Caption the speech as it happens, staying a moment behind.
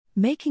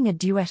Making a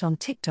duet on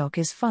TikTok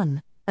is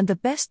fun, and the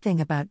best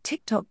thing about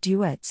TikTok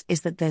duets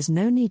is that there's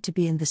no need to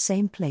be in the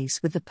same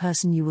place with the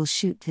person you will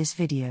shoot this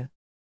video.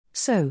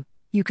 So,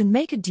 you can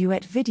make a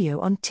duet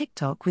video on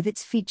TikTok with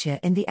its feature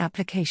in the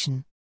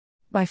application.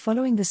 By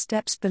following the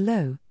steps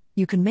below,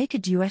 you can make a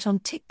duet on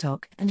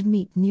TikTok and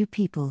meet new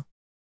people.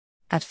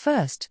 At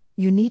first,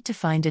 you need to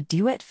find a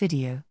duet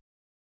video.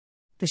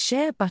 The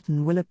share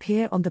button will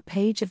appear on the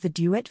page of the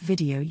duet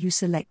video you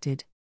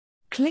selected.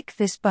 Click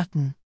this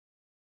button.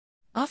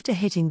 After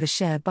hitting the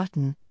share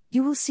button,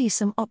 you will see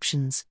some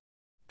options.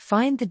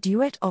 Find the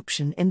duet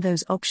option in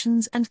those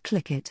options and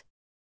click it.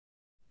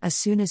 As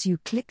soon as you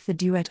click the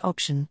duet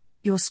option,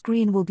 your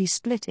screen will be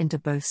split into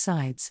both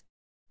sides.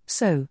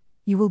 So,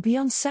 you will be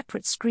on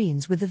separate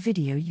screens with the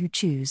video you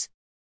choose.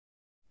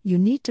 You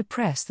need to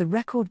press the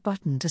record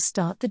button to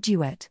start the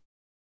duet.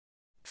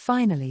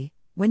 Finally,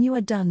 when you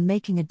are done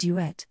making a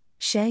duet,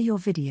 share your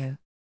video.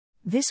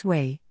 This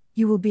way,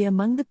 you will be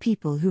among the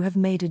people who have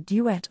made a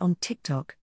duet on TikTok.